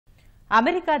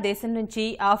America దేశం నుంచి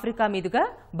Africa మీదుగా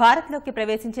భారత్లోకి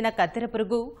ప్రవేశించిన కత్తెర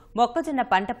పురుగు మొక్కజొన్న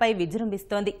పంటపై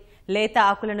విజృంభిస్తోంది. లేత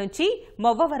ఆకుల నుంచి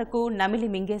మొవ్వ వరకు నమిలి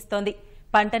మింగేస్తోంది.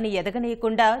 పంటని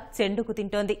ఎదగనీయకుండా చెండుకు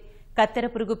తింటోంది. కత్తెర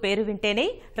పురుగు పేరు వింటేనే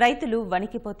రైతులు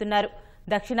వణికిపోతున్నారు.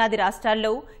 దక్షిణాది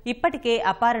రాష్ట్రాల్లో ఇప్పటికే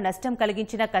అపార నష్టం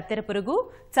కలిగించిన కత్తెర పురుగు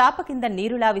చాప కింద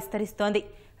నీరులా విస్తరిస్తోంది.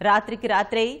 రాత్రికి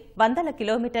రాత్రే వందల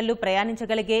కిలోమీటర్లు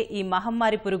ప్రయాణించగలిగే ఈ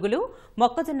మహమ్మారి పురుగులు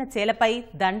మొక్కజొన్న చేలపై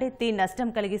దండెత్తి నష్టం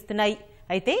కలిగిస్తున్నాయి.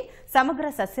 అయితే సమగ్ర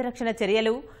సస్యరక్షణ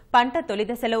చర్యలు పంట తొలి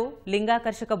దశలో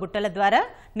లింగాకర్షక బుట్టల ద్వారా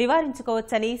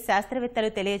నివారించుకోవచ్చని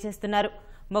శాస్త్రవేత్తలు తెలియజేస్తున్నారు.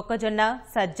 మొక్కజొన్న,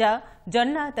 సజ్జ,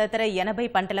 జొన్న తదితర 80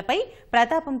 పంటలపై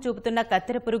ప్రతాపం చూపుతున్న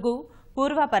కత్తెర పురుగు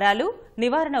పూర్వాపరాలు,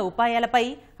 నివారణ ఉపాయాలపై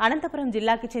అనంతపురం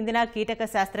జిల్లాకి చెందిన కీటక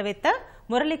శాస్త్రవేత్త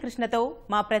మురళీ కృష్ణతో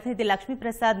మా ప్రతినిధి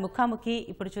లక్ష్మీప్రసాద్ ముఖాముఖి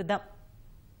ఇప్పుడు చూద్దాం.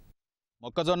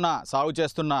 మొక్కజొన్న సాగు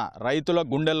చేస్తున్న రైతుల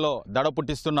గుండెల్లో దడ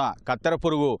పుట్టిస్తున్న కత్తెర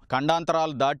పురుగు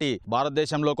ఖండాంతరాలు దాటి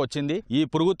భారతదేశంలోకి వచ్చింది. ఈ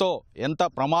పురుగుతో ఎంత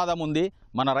ప్రమాదం ఉంది,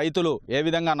 మన రైతులు ఏ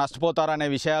విధంగా నష్టపోతారనే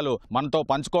విషయాలు మనతో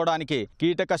పంచుకోవడానికి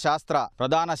కీటక శాస్త్ర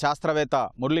ప్రధాన శాస్త్రవేత్త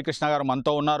మురళీకృష్ణ గారు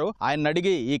మనతో ఉన్నారు. ఆయన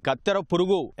అడిగి ఈ కత్తెర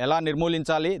పురుగు ఎలా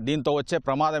నిర్మూలించాలి, దీంతో వచ్చే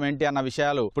ప్రమాదం ఏంటి అన్న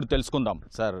విషయాలు ఇప్పుడు తెలుసుకుందాం.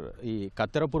 సార్, ఈ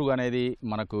కత్తెర పురుగు అనేది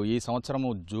మనకు ఈ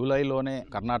సంవత్సరము జూలైలోనే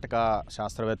కర్ణాటక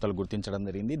శాస్త్రవేత్తలు గుర్తించడం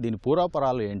జరిగింది. దీని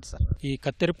పూర్వపరాలు ఏంటి సార్? ఈ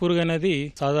కత్తెర పురుగు అనేది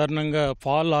సాధారణంగా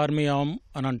ఫాల్ ఆర్మీవార్మ్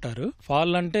అని అంటారు.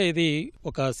 ఫాల్ అంటే ఇది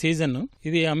ఒక సీజన్.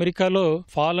 ఇది అమెరికాలో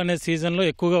ఫాల్ అనే సీజన్ లో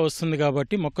ఎక్కువగా వస్తుంది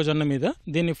కాబట్టి మొక్కజొన్న మీద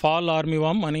దీన్ని ఫాల్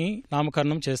ఆర్మీవార్మ్ అని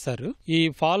నామకరణం చేశారు. ఈ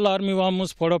ఫాల్ ఆర్మీవార్మ్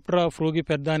స్పోడోప్టెరా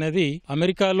ఫ్రూగిపెర్దా అనేది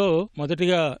అమెరికాలో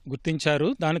మొదటిగా గుర్తించారు.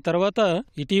 దాని తర్వాత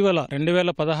ఇటీవల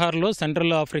 2016లో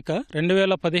సెంట్రల్ ఆఫ్రికా,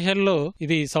 2017లో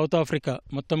ఇది సౌత్ ఆఫ్రికా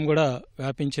మొత్తం కూడా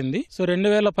వ్యాపించింది. సో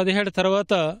 2017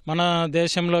 తర్వాత మన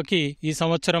దేశంలోకి ఈ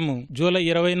సంవత్సరము జూలై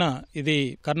 20న ఇది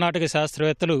కర్ణాటక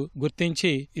శాస్త్రవేత్తలు గుర్తించి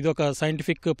ఇది ఒక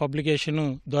సైంటిఫిక్ పబ్లికేషన్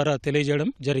ద్వారా తెలియజేయడం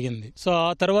జరిగింది. సో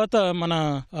ఆ తర్వాత మన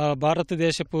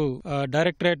భారతదేశపు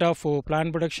directorate of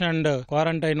plant protection and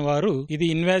quarantine వారు ఇది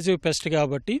ఇన్వాజివ్ పెస్ట్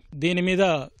కాబట్టి దీని మీద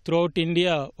త్రూఅవుట్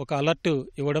ఇండియా ఒక అలర్ట్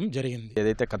ఇవ్వడం జరిగింది.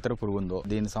 ఏదైతే కత్తెర పురుగు ఉందో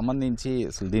దీనికి సంబంధించి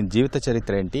దీని జీవిత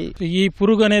చరిత్ర ఏంటి? ఈ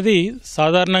పురుగు అనేది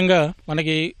సాధారణంగా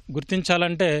మనకి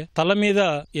గుర్తించాలంటే తల మీద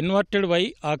ఇన్వర్టెడ్ వై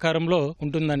ఆకారంలో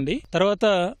ఉంటుందండి. తర్వాత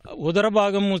ఉదర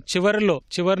భాగము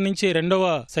చివరి నుంచి రెండవ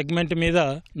సెగ్మెంట్ మీద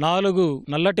 4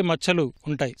 నల్లటి మచ్చలు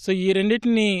ఉంటాయి. సో ఈ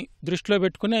రెండింటిని దృష్టిలో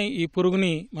పెట్టుకుని ఈ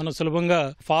పురుగుని మనం సులభంగా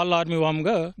ఫాల్ ఆర్మీవార్మ్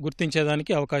గా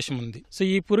గుర్తించేదానికి అవకాశం ఉంది. సో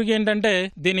ఈ పురుగు ఏంటంటే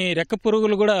దీని రెక్క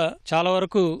పురుగులు కూడా చాలా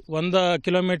వరకు 100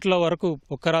 కిలోమీటర్ల వరకు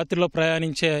ఒక్క రాత్రిలో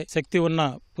ప్రయాణించే శక్తి ఉన్న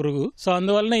పురుగు. సో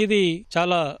అందువలన ఇది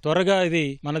చాలా త్వరగా ఇది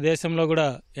మన దేశంలో కూడా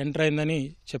ఎంటర్ అయిందని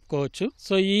చెప్పుకోవచ్చు.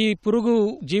 సో ఈ పురుగు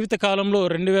జీవిత కాలంలో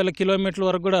 2000 కిలోమీటర్ల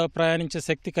వరకు కూడా ప్రయాణించే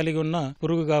శక్తి కలిగి ఉన్న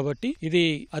పురుగు కాబట్టి ఇది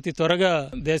అతి త్వరగా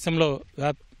దేశంలో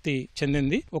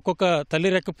చెందింది. ఒక్కొక్క తల్లి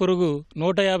రెక్క పురుగు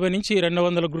 150 నుంచి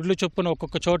 200 గుడ్లు చొప్పున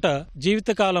ఒక్కొక్క చోట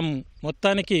జీవితకాలం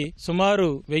మొత్తానికి సుమారు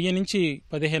 1000 నుంచి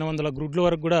 1500 గుడ్ల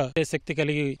వరకు కూడా శక్తి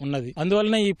కలిగి ఉన్నది.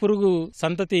 అందువలన ఈ పురుగు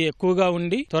సంతతి ఎక్కువగా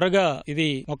ఉండి త్వరగా ఇది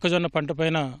మొక్కజొన్న పంట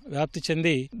పైన వ్యాప్తి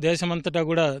చెంది దేశమంతటా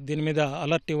కూడా దీని మీద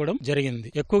అలర్ట్ ఇవ్వడం జరిగింది.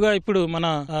 ఎక్కువగా ఇప్పుడు మన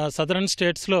సదరన్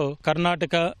స్టేట్స్ లో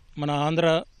కర్ణాటక, మన ఆంధ్ర,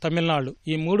 తమిళనాడు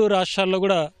ఈ 3 రాష్ట్రాల్లో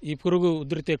కూడా ఈ పురుగు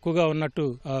ఉధృతి ఎక్కువగా ఉన్నట్టు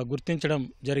గుర్తించడం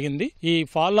జరిగింది. ఈ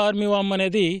ఫాల్ ఆర్మీవార్మ్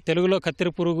అనేది తెలుగులో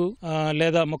కత్తెర పురుగు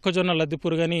లేదా మొక్కజొన్న లద్ది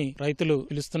పురుగు అని రైతులు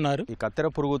పిలుస్తున్నారు. ఈ కత్తెర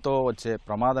పురుగుతో వచ్చే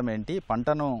ప్రమాదం ఏంటి?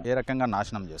 పంటను ఏ రకంగా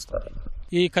నాశనం చేస్తుంది?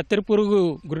 ఈ కత్తెర పురుగు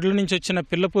గుడ్ల నుంచి వచ్చిన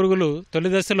పిల్ల పురుగులు తొలి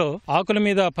దశలో ఆకుల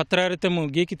మీద పత్రారితము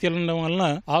గీకి తినడం వలన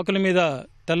ఆకుల మీద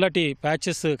తెల్లటి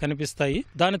ప్యాచెస్ కనిపిస్తాయి.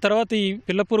 దాని తర్వాత ఈ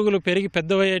పిల్ల పురుగులు పెరిగి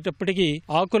పెద్దవయ్యేటప్పటికి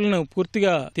ఆకులను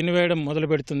పూర్తిగా తినివేయడం మొదలు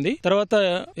పెడుతుంది. తర్వాత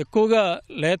ఎక్కువగా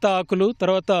లేత ఆకులు,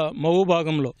 తర్వాత మవ్వు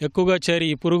భాగంలో ఎక్కువగా చేరి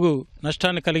ఈ పురుగు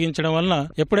నష్టాన్ని కలిగించడం వలన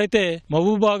ఎప్పుడైతే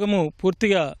మవ్వు భాగము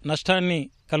పూర్తిగా నష్టాన్ని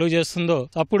కలుగజేస్తుందో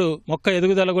అప్పుడు మొక్క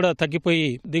ఎదుగుదల కూడా తగ్గిపోయి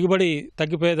దిగుబడి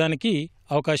తగ్గిపోయేదానికి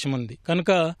అవకాశం ఉంది. కనుక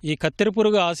ఈ కత్తెర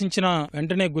పురుగు ఆశించిన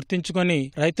వెంటనే గుర్తించుకొని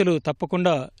రైతులు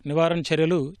తప్పకుండా నివారణ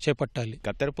చర్యలు చేపట్టాలి.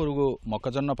 కత్తెర పురుగు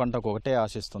మొక్కజొన్న పంటకు ఒకటే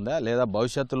ఆశిస్తుందా, లేదా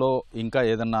భవిష్యత్తులో ఇంకా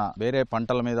ఏదన్నా వేరే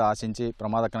పంటల మీద ఆశించి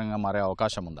ప్రమాదకరంగా మారే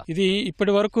అవకాశం ఉందా? ఇది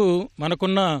ఇప్పటి వరకు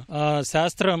మనకున్న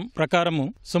శాస్త్రం ప్రకారము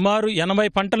సుమారు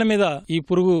 80 పంటల మీద ఈ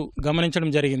పురుగు గమనించడం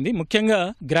జరిగింది. ముఖ్యంగా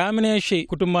గ్రామినేసి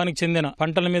కుటుంబానికి చెందిన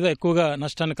పంటల మీద ఎక్కువగా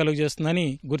నష్టాన్ని కలుగజేస్తుందని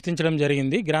గుర్తించడం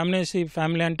జరిగింది. గ్రామినేసి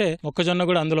ఫ్యామిలీ అంటే మొక్కజొన్న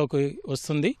కూడా అందులోకి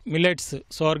వస్తుంది. మిల్లెట్స్,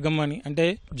 సోర్గం అని అంటే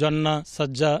జొన్న,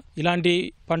 సజ్జ ఇలాంటి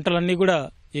పంటలన్నీ కూడా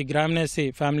ఈ గ్రామినేసి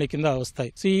ఫ్యామిలీ కింద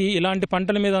వస్తాయి. సో ఇలాంటి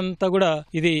పంటల మీద అంతా కూడా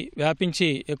ఇది వ్యాపించి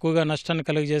ఎక్కువగా నష్టాన్ని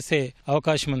కలిగజేసే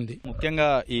అవకాశం ఉంది. ముఖ్యంగా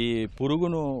ఈ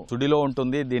పురుగును సుడిలో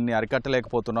ఉంటుంది, దీన్ని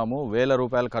అరికట్టలేకపోతున్నాము, వేల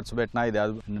రూపాయలు ఖర్చు పెట్టినా ఇది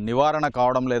నివారణ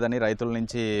కావడం లేదని రైతుల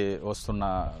నుంచి వస్తున్న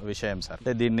విషయం సార్.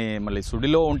 అంటే దీన్ని మళ్ళీ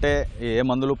సుడిలో ఉంటే ఏ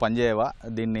మందులు పనిచేయవా,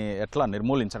 దీన్ని ఎట్లా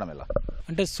నిర్మూలించడం ఎలా?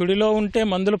 అంటే సుడిలో ఉంటే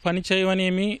మందులు పని చేయవని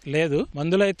ఏమీ లేదు,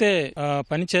 మందులు అయితే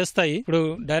పని చేస్తాయి. ఇప్పుడు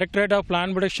directorate of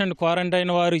plant protection and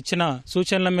quarantine వారు ఇచ్చిన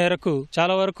సూచనల మేరకు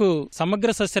చాలా వరకు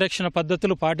సమగ్ర సస్యరక్షణ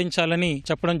పద్ధతులు పాటించాలని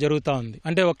చెప్పడం జరుగుతా ఉంది.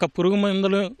 అంటే ఒక్క పురుగు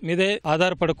మందుల మీదే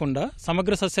ఆధారపడకుండా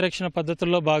సమగ్ర సస్యరక్షణ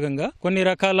పద్ధతుల్లో భాగంగా కొన్ని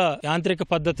రకాల యాంత్రిక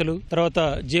పద్ధతులు, తర్వాత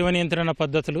జీవ నియంత్రణ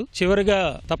పద్ధతులు, చివరిగా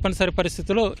తప్పనిసరి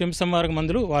పరిస్థితుల్లో క్రిమిసంహారక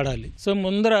మందులు వాడాలి. సో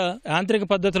ముందర యాంత్రిక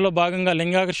పద్ధతిలో భాగంగా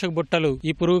లింగాకర్షక బుట్టలు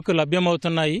ఈ పురుగుకు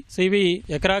లభ్యమవుతున్నాయి. సో ఇవి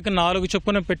ఎకరాకి 4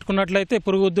 చొప్పున పెట్టుకున్నట్లయితే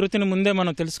పురుగు ఉధృతిని ముందే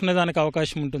మనం తెలుసుకునే దానికి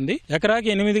అవకాశం ఉంటుంది. ఎకరాకి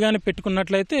 8 గాని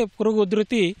పెట్టుకున్నట్లయితే పురుగు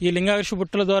ఉధృతి ఈ లింగాకర్షక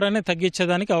బుట్టల ద్వారానే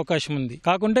తగ్గించేదానికి అవకాశం ఉంది.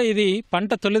 కాకుండా ఇది పంట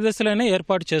తొలి దశలోనే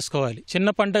ఏర్పాటు చేసుకోవాలి. చిన్న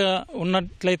పంట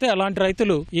ఉన్నట్లయితే అలాంటి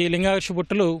రైతులు ఈ లింగాకర్షక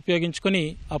బుట్టలు ఉపయోగించుకుని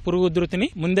ఆ పురుగు ఉధృతిని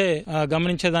ముందే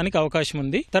గమనించేదానికి అవకాశం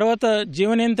ఉంది. తర్వాత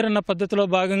జీవ నియంత్రణ పద్ధతిలో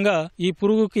భాగంగా ఈ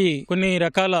పురుగుకి కొన్ని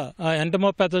రకాల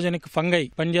ఎంటమోపాథోజెనిక్ ఫంగై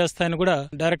పనిచేస్తాయని కూడా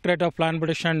directorate of plant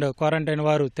protection and quarantine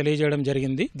వారు తెలియజేయడం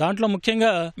జరిగింది. దాంట్లో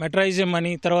ముఖ్యంగా మెట్రైజియం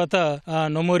అని, తర్వాత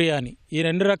నొమోరియా అని, ఈ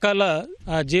 2 రకాల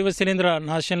జీవ శిలీంద్ర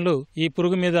నాశనలు ఈ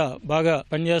పురుగు మీద బాగా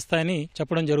పనిచేస్తాయని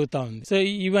చెప్పడం జరుగుతా ఉంది. సో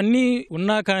ఇవన్నీ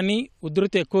ఉన్నా కానీ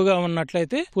ఉధృతి ఎక్కువగా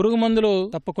ఉన్నట్లయితే పురుగు మందులు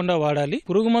తప్పకుండా వాడాలి.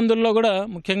 పురుగు మందుల్లో కూడా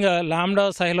ముఖ్యంగా లాంబ్డా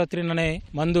సైలోత్రిన్ అనే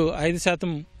మందు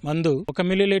 5% మందు 1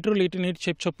 మిల్లీలీటర్ లీటర్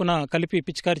నీటి చొప్పున కలిపి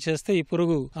పిచికారి చేస్తే ఈ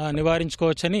పురుగు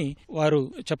నివారించుకోవచ్చని వారు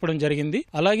చెప్పడం జరిగింది.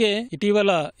 అలాగే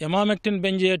ఇటీవల ఎమామెక్టిన్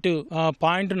బెంజియేట్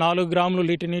 0.4 గ్రాములు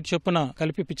లీటర్ నీటి చొప్పున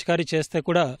కలిపి పిచికారి చేస్తే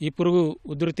కూడా ఈ పురుగు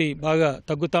ఉధృతి బాగా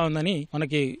తగ్గుతా ఉందని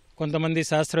మనకి కొంతమంది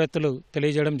శాస్త్రవేత్తలు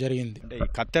తెలియజేయడం జరిగింది. అంటే ఈ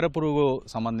కత్తెర పురుగు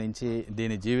సంబంధించి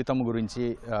దీని జీవితం గురించి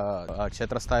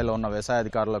క్షేత్రస్థాయిలో ఉన్న వ్యవసాయ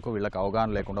అధికారులకు వీళ్ళకి అవగాహన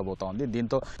లేకుండా పోతా ఉంది.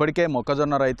 దీంతో ఇప్పటికే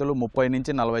మొక్కజొన్న రైతులు 30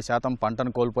 నుంచి 40%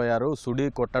 పంటను కోల్పోయారు. సుడి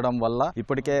కొట్టడం వల్ల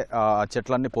ఇప్పటికే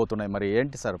చెట్లన్నీ పోతున్నాయి. మరి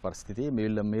ఏంటి సార్ పరిస్థితి?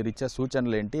 మీరు ఇచ్చే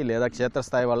సూచనలు ఏంటి? లేదా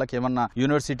క్షేత్రస్థాయి వాళ్ళకి ఏమన్నా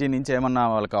యూనివర్సిటీ నుంచి ఏమన్నా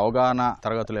వాళ్ళకి అవగాహన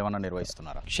తరగతులు ఏమన్నా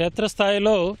నిర్వహిస్తున్నారా?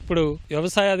 క్షేత్రస్థాయిలో ఇప్పుడు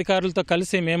వ్యవసాయ అధికారులతో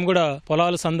కలిసి మేము కూడా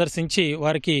పొలాలు సందర్శించి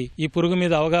వారికి ఈ పురుగు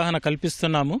మీద అవగాహన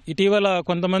కల్పిస్తున్నాము. ఇటీవల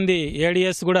కొంతమంది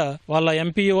ఏడిఎస్ కూడా వాళ్ళ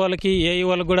ఎంపీఈ వాళ్ళకి, ఏఈ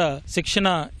వాళ్ళకి కూడా శిక్షణ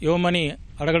ఇవ్వమని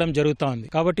అడగడం జరుగుతోంది.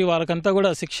 కాబట్టి వాళ్ళకంతా కూడా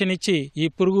శిక్షణ ఇచ్చి ఈ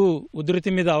పురుగు ఉధృతి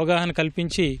మీద అవగాహన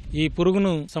కల్పించి ఈ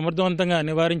పురుగును సమర్థవంతంగా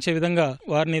నివారించే విధంగా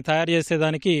వారిని తయారు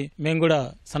చేసేదానికి మేము కూడా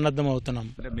సన్నద్ధం అవుతున్నాం.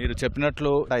 మీరు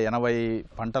చెప్పినట్లు 80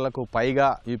 పంటలకు పైగా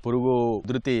ఈ పురుగు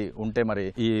ఉధృతి ఉంటే మరి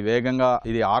ఈ వేగంగా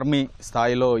ఇది ఆర్మీ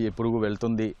స్థాయిలో ఈ పురుగు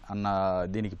వెళ్తుంది అన్న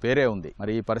దీనికి పేరే ఉంది.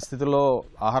 మరి ఈ పరిస్థితుల్లో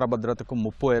ఆహార భద్రతకు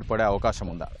ముప్పు ఏర్పడే అవకాశం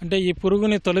ఉందా? అంటే ఈ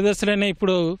పురుగుని తొలి దశలోనే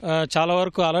ఇప్పుడు చాలా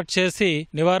వరకు అలర్ట్ చేసి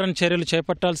నివారణ చర్యలు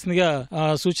చేపట్టాల్సిందిగా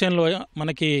సూచనలు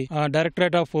మనకి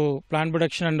directorate of plant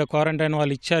protection and quarantine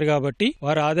వాళ్ళు ఇచ్చారు. కాబట్టి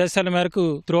వారి ఆదేశాల మేరకు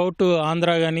త్రూఅవుట్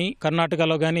ఆంధ్ర గాని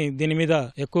కర్ణాటకలో గాని దీని మీద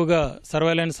ఎక్కువగా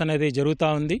సర్వైలెన్స్ అనేది జరుగుతా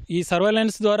ఉంది. ఈ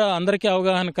సర్వైలెన్స్ ద్వారా అందరికీ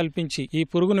అవగాహన కల్పించి ఈ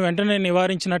పురుగును వెంటనే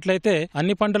నివారించినట్లయితే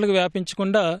అన్ని పంటలకు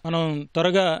వ్యాపించకుండా మనం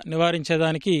త్వరగా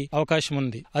నివారించేదానికి అవకాశం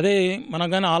ఉంది. అదే మనం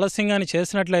గాని ఆలస్యంగాని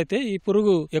చేసినట్లయితే ఈ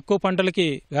పురుగు ఎక్కువ పంటలకి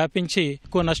వ్యాపించి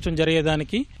ఎక్కువ నష్టం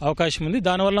జరిగేదానికి అవకాశం ఉంది.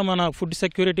 దానివల్ల మన ఫుడ్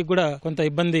సెక్యూరిటీ కూడా కొంత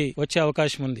ఇబ్బంది వచ్చే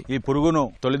అవకాశం ఉంది. ఈ పురుగును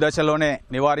తొలి దశలోనే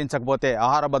నివారించకపోతే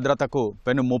ఆహార భద్రతకు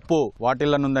పెను ముప్పు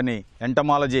వాటిల్లనుందని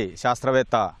ఎంటమాలజీ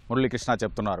శాస్త్రవేత్త మురళీకృష్ణ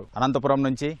చెప్తున్నారు. అనంతపురం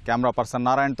నుంచి కెమెరా పర్సన్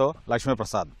నారాయణతో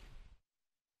లక్ష్మీప్రసాద్.